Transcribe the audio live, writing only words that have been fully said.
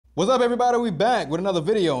What's up, everybody? We back with another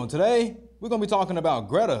video, and today we're gonna be talking about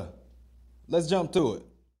GRETTA. Let's jump to it.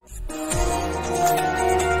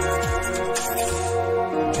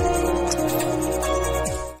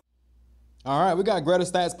 All right, we got GRETTA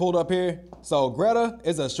stats pulled up here. So GRETTA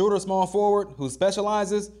is a shooter small forward who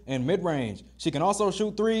specializes in mid-range. She can also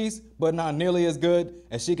shoot threes, but not nearly as good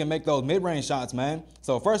as she can make those mid-range shots, man.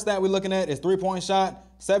 So first stat we're looking at is three-point shot,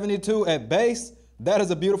 72 at base. That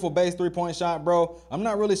is a beautiful base three-point shot, bro. I'm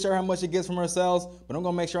not really sure how much she gets from herself, but I'm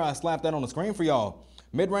gonna make sure I slap that on the screen for y'all.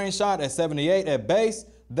 Mid-range shot at 78 at base.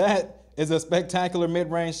 That is a spectacular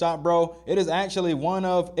mid-range shot, bro. It is actually one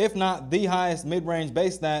of, if not the highest mid-range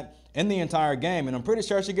base stat in the entire game, and I'm pretty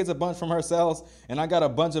sure she gets a bunch from herself, and I got a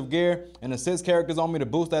bunch of gear and assist characters on me to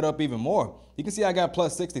boost that up even more. You can see I got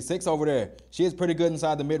plus 66 over there. She is pretty good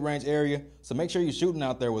inside the mid-range area, so make sure you're shooting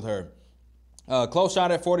out there with her. Close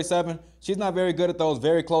shot at 47. She's not very good at those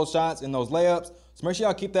very close shots and those layups, so make sure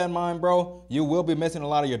y'all keep that in mind, bro. You will be missing a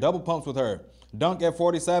lot of your double pumps with her. Dunk at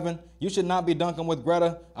 47. You should not be dunking with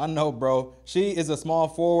GRETTA. I know, bro. She is a small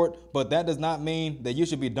forward, but that does not mean that you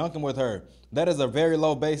should be dunking with her. That is a very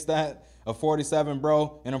low base stat of 47,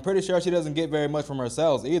 bro, and I'm pretty sure she doesn't get very much from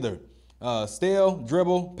herself either. Steal,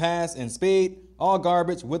 dribble, pass, and speed, all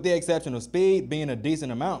garbage with the exception of speed being a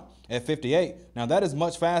decent amount at 58. Now that is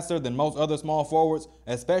much faster than most other small forwards,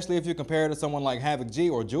 especially if you compare it to someone like Havoc G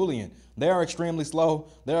or Julian. They are extremely slow.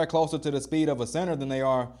 They are closer to the speed of a center than they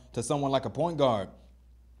are to someone like a point guard.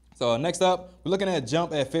 So next up, we're looking at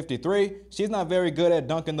jump at 53. She's not very good at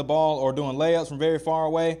dunking the ball or doing layups from very far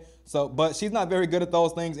away. But she's not very good at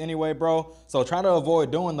those things anyway, bro. So try to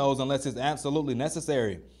avoid doing those unless it's absolutely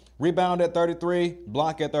necessary. Rebound at 33,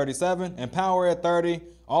 block at 37, and power at 30.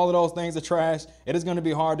 All of those things are trash. It is going to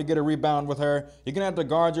be hard to get a rebound with her. You're going to have to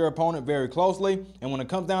guard your opponent very closely. And when it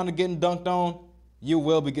comes down to getting dunked on, you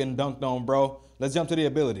will be getting dunked on, bro. Let's jump to the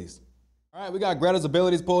abilities. All right, we got GRETTA's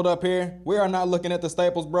abilities pulled up here. We are not looking at the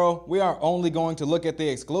staples, bro. We are only going to look at the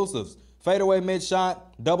exclusives. Fadeaway mid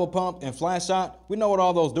shot, double pump, and flash shot. We know what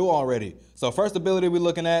all those do already. So first ability we're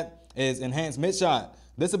looking at is enhanced mid shot.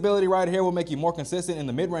 This ability right here will make you more consistent in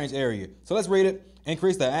the mid-range area. So let's read it.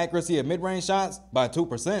 Increase the accuracy of mid-range shots by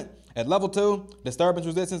 2%. At level 2, disturbance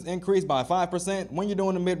resistance increased by 5% when you're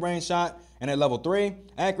doing a mid-range shot. And at level 3,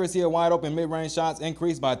 accuracy of wide open mid-range shots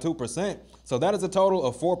increased by 2%. So that is a total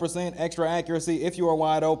of 4% extra accuracy if you are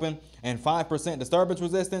wide open, and 5% disturbance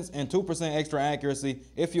resistance, and 2% extra accuracy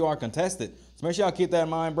if you are contested. So make sure y'all keep that in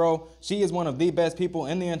mind, bro. She is one of the best people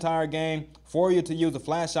in the entire game for you to use a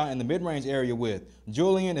flash shot in the mid-range area with.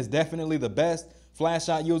 Julian is definitely the best flash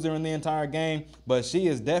shot user in the entire game, but she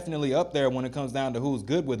is definitely up there when it comes down to who's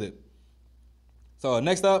good with it. So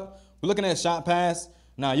next up, we're looking at shot pass.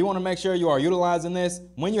 Now you want to make sure you are utilizing this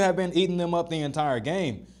when you have been eating them up the entire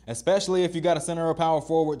game, especially if you got a center or power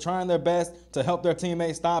forward trying their best to help their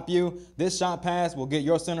teammates stop you. This shot pass will get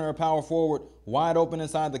your center or power forward wide open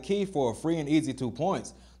inside the key for a free and easy 2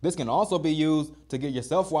 points. This can also be used to get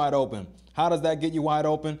yourself wide open. How does that get you wide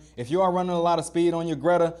open? If you are running a lot of speed on your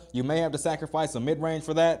GRETTA, you may have to sacrifice some mid-range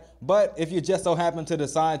for that. But if you just so happen to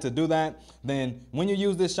decide to do that, then when you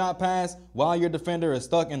use this shot pass while your defender is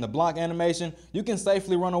stuck in the block animation, you can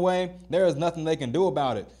safely run away. There is nothing they can do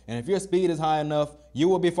about it. And if your speed is high enough, you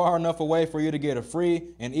will be far enough away for you to get a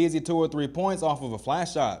free and easy 2 or 3 points off of a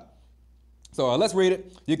flash shot. So let's read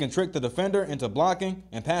it. You can trick the defender into blocking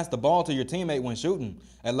and pass the ball to your teammate when shooting.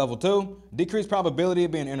 At level 2, decrease probability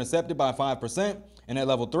of being intercepted by 5%. And at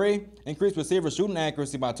level 3, increase receiver shooting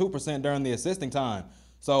accuracy by 2% during the assisting time.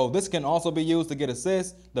 So this can also be used to get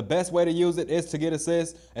assists. The best way to use it is to get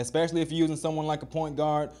assists, especially if you're using someone like a point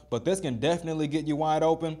guard. But this can definitely get you wide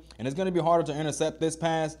open, and it's going to be harder to intercept this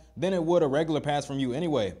pass than it would a regular pass from you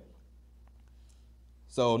anyway.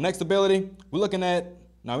 So next ability, we're looking at,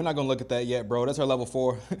 now we're not going to look at that yet, bro. That's her level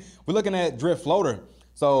 4. We're looking at drift floater.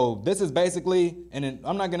 So this is basically,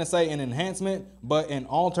 I'm not going to say an enhancement, but an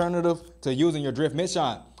alternative to using your drift mid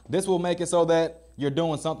shot. This will make it so that you're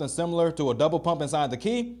doing something similar to a double pump inside the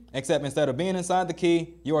key, except instead of being inside the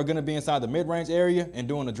key, you are going to be inside the mid-range area and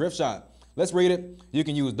doing a drift shot. Let's read it. You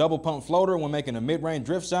can use double pump floater when making a mid-range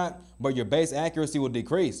drift shot, but your base accuracy will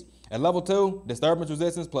decrease. At level 2, disturbance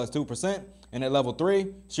resistance plus 2%, and at level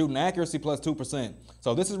 3, shooting accuracy plus 2%.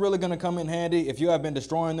 So this is really going to come in handy if you have been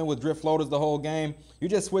destroying them with drift floaters the whole game. You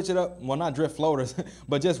just switch it up, well, not drift floaters,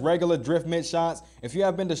 but just regular drift mid shots. If you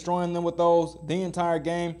have been destroying them with those the entire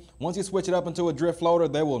game, once you switch it up into a drift floater,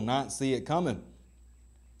 they will not see it coming.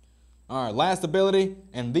 All right, last ability,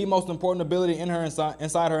 and the most important ability in her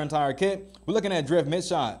inside her entire kit, we're looking at drift mid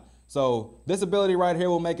shot. So this ability right here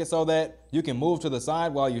will make it so that you can move to the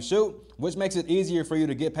side while you shoot, which makes it easier for you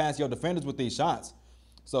to get past your defenders with these shots.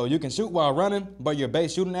 So you can shoot while running, but your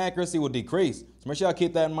base shooting accuracy will decrease. So make sure y'all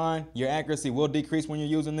keep that in mind. Your accuracy will decrease when you're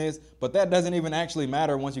using this, but that doesn't even actually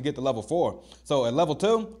matter once you get to level 4. So at level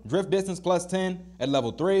 2, drift distance plus 10. At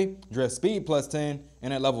level 3, drift speed plus 10.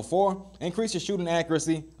 And at level 4, increase your shooting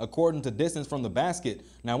accuracy according to distance from the basket.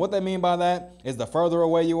 Now what they mean by that is the further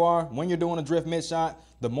away you are when you're doing a drift mid shot,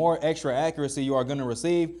 the more extra accuracy you are going to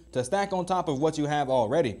receive to stack on top of what you have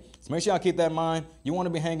already. So make sure y'all keep that in mind. You want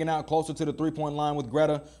to be hanging out closer to the 3-point line with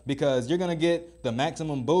GRETTA because you're going to get the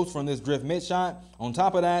maximum boost from this drift mid shot. On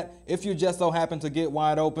top of that, if you just so happen to get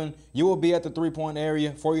wide open, you will be at the 3-point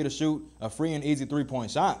area for you to shoot a free and easy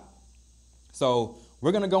 3-point shot. So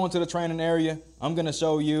we're going to go into the training area. I'm going to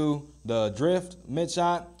show you the drift mid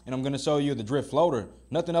shot and I'm going to show you the drift floater.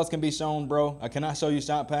 Nothing else can be shown, bro. I cannot show you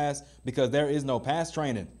shot pass because there is no pass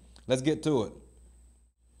training. Let's get to it.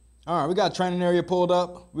 All right, we got training area pulled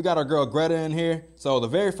up. We got our girl GRETTA in here. So the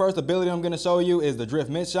very first ability I'm going to show you is the drift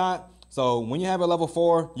mid shot. So when you have a level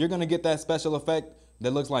 4, you're going to get that special effect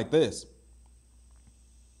that looks like this.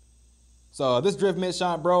 So this drift mid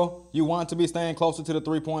shot, bro, you want to be staying closer to the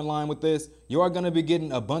 3-point line with this. You are going to be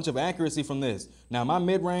getting a bunch of accuracy from this. Now my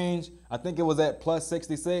mid range, I think it was at plus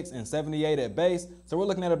 66 and 78 at base. So we're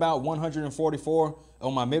looking at about 144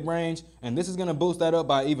 on my mid range. And this is going to boost that up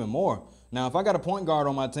by even more. Now, if I got a point guard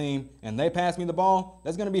on my team and they pass me the ball,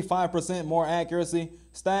 that's going to be 5% more accuracy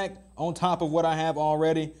stacked on top of what I have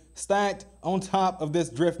already, stacked on top of this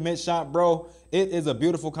drift mid shot, bro. It is a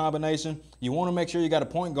beautiful combination. You want to make sure you got a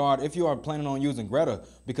point guard if you are planning on using GRETTA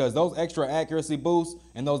because those extra accuracy boosts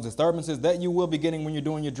and those disturbances that you will be getting when you're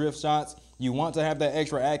doing your drift shots, you want to have that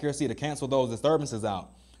extra accuracy to cancel those disturbances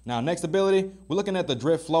out. Now, next ability, we're looking at the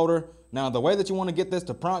drift floater. Now, the way that you want to get this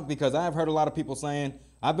to proc, because I've heard a lot of people saying,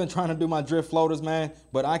 I've been trying to do my drift floaters, man,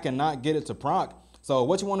 but I cannot get it to proc. So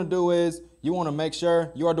what you want to do is you want to make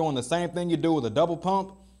sure you are doing the same thing you do with a double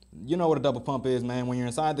pump. You know what a double pump is, man. When you're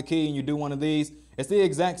inside the key and you do one of these, it's the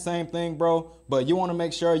exact same thing, bro. But you want to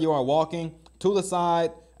make sure you are walking to the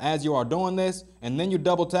side as you are doing this, and then you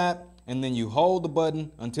double tap, and then you hold the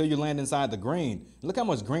button until you land inside the green. Look how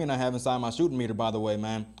much green I have inside my shooting meter, by the way,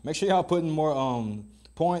 man. Make sure y'all putting more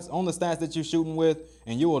points on the stats that you're shooting with,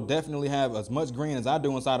 and you will definitely have as much green as I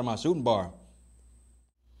do inside of my shooting bar.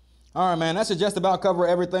 All right, man, that should just about cover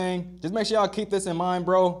everything. Just make sure y'all keep this in mind,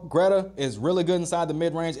 bro. GRETTA is really good inside the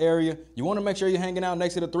mid-range area. You want to make sure you're hanging out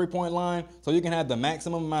next to the 3-point line so you can have the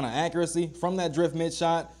maximum amount of accuracy from that drift mid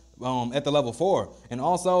shot at the level 4. And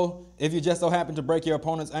also, if you just so happen to break your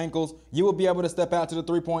opponent's ankles, you will be able to step out to the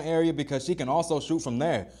 3-point area because she can also shoot from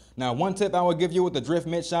there. Now, one tip I would give you with the drift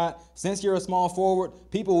mid shot, since you're a small forward,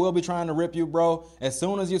 people will be trying to rip you, bro. As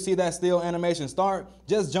soon as you see that steal animation start,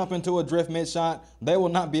 just jump into a drift mid shot. They will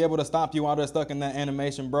not be able to stop you while they're stuck in that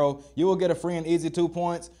animation, bro. You will get a free and easy 2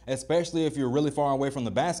 points, especially if you're really far away from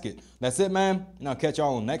the basket. That's it, man, and I'll catch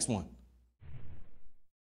y'all on the next one.